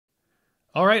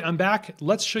All right, I'm back.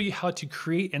 Let's show you how to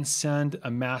create and send a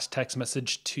mass text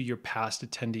message to your past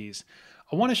attendees.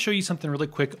 I want to show you something really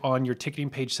quick on your ticketing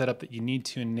page setup that you need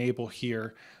to enable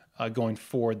here going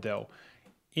forward though.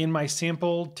 In my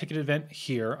sample ticket event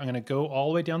here, I'm going to go all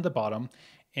the way down to the bottom,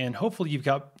 and hopefully you've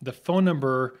got the phone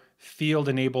number field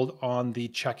enabled on the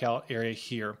checkout area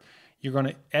here. You're going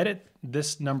to edit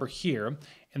this number here,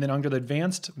 and then under the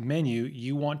advanced menu,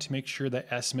 you want to make sure that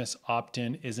SMS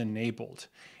opt-in is enabled.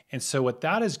 And so what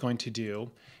that is going to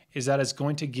do is that it's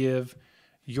going to give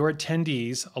your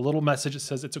attendees a little message that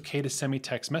says it's okay to send me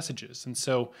text messages. And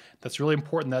so that's really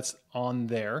important that's on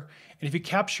there. And if you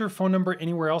capture a phone number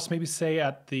anywhere else, maybe say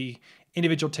at the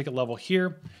individual ticket level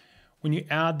here, when you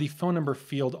add the phone number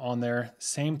field on there,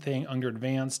 same thing under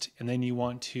advanced, and then you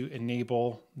want to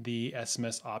enable the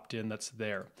SMS opt-in that's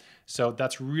there. So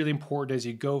that's really important as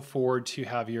you go forward to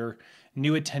have your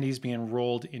new attendees be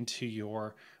enrolled into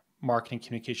your marketing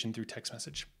communication through text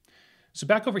message. So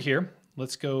back over here,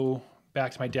 let's go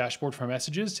back to my dashboard for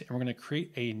messages, and we're going to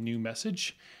create a new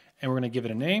message, and we're going to give it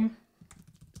a name.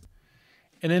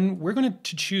 And then we're going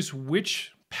to choose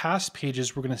which past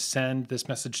pages we're going to send this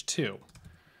message to.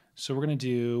 So we're going to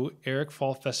do Eric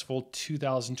Fall Festival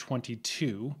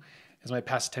 2022 as my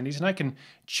past attendees, and I can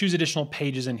choose additional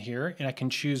pages in here, and I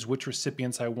can choose which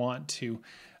recipients I want to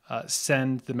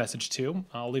send the message to.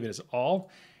 I'll leave it as all.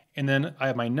 And then I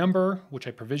have my number, which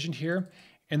I provisioned here.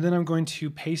 And then I'm going to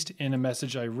paste in a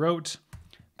message I wrote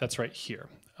that's right here.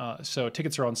 So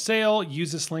tickets are on sale.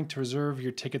 Use this link to reserve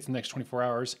your tickets in the next 24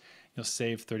 hours. You'll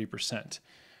save 30%.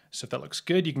 So if that looks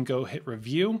good, you can go hit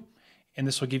review. And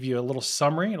this will give you a little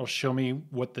summary. It'll show me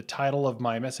what the title of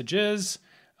my message is,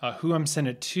 who I'm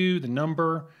sending it to, the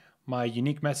number, my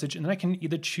unique message. And then I can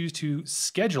either choose to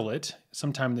schedule it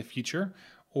sometime in the future,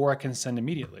 or I can send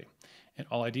immediately. And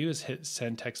all I do is hit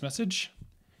send text message,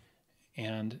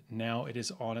 and now it is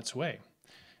on its way.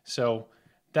 So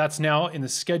that's now in the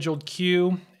scheduled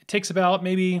queue. It takes about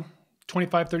maybe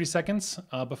 25, 30 seconds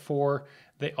before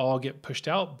they all get pushed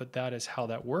out, but that is how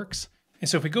that works. And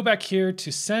so if we go back here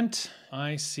to sent,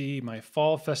 I see my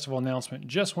fall festival announcement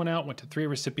just went out, went to 3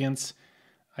 recipients.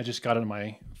 I just got it on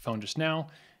my phone just now,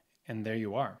 and there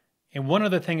you are. And one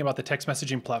other thing about the text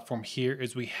messaging platform here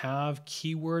is we have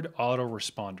keyword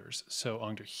autoresponders. So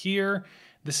under here,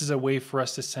 this is a way for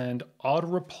us to send auto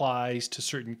replies to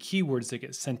certain keywords that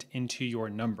get sent into your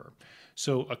number.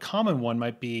 So a common one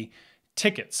might be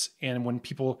tickets. And when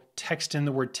people text in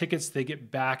the word tickets, they get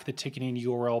back the ticketing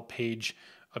URL page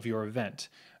of your event.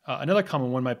 Another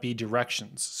common one might be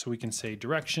directions. So we can say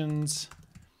directions,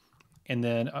 and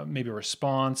then maybe a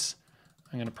response.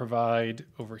 I'm going to provide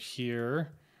over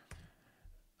here.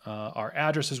 Our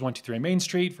address is 123 Main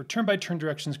Street. For turn-by-turn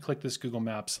directions, click this Google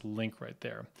Maps link right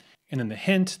there. And then the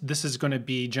hint, this is going to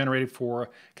be generated for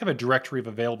kind of a directory of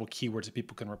available keywords that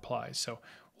people can reply. So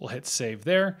we'll hit save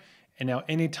there. And now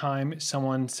anytime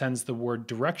someone sends the word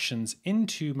directions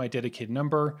into my dedicated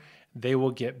number, they will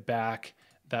get back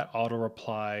that auto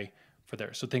reply for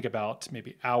there. So think about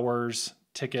maybe hours,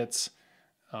 tickets,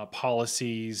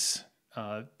 policies,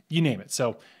 you name it.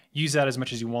 So use that as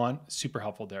much as you want. Super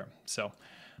helpful there. So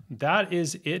that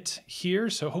is it here.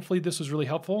 So hopefully this was really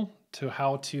helpful to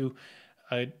how to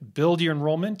build your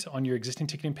enrollment on your existing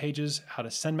ticketing pages, how to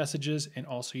send messages, and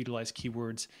also utilize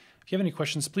keywords. If you have any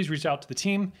questions, please reach out to the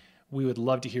team. We would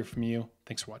love to hear from you.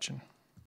 Thanks for watching.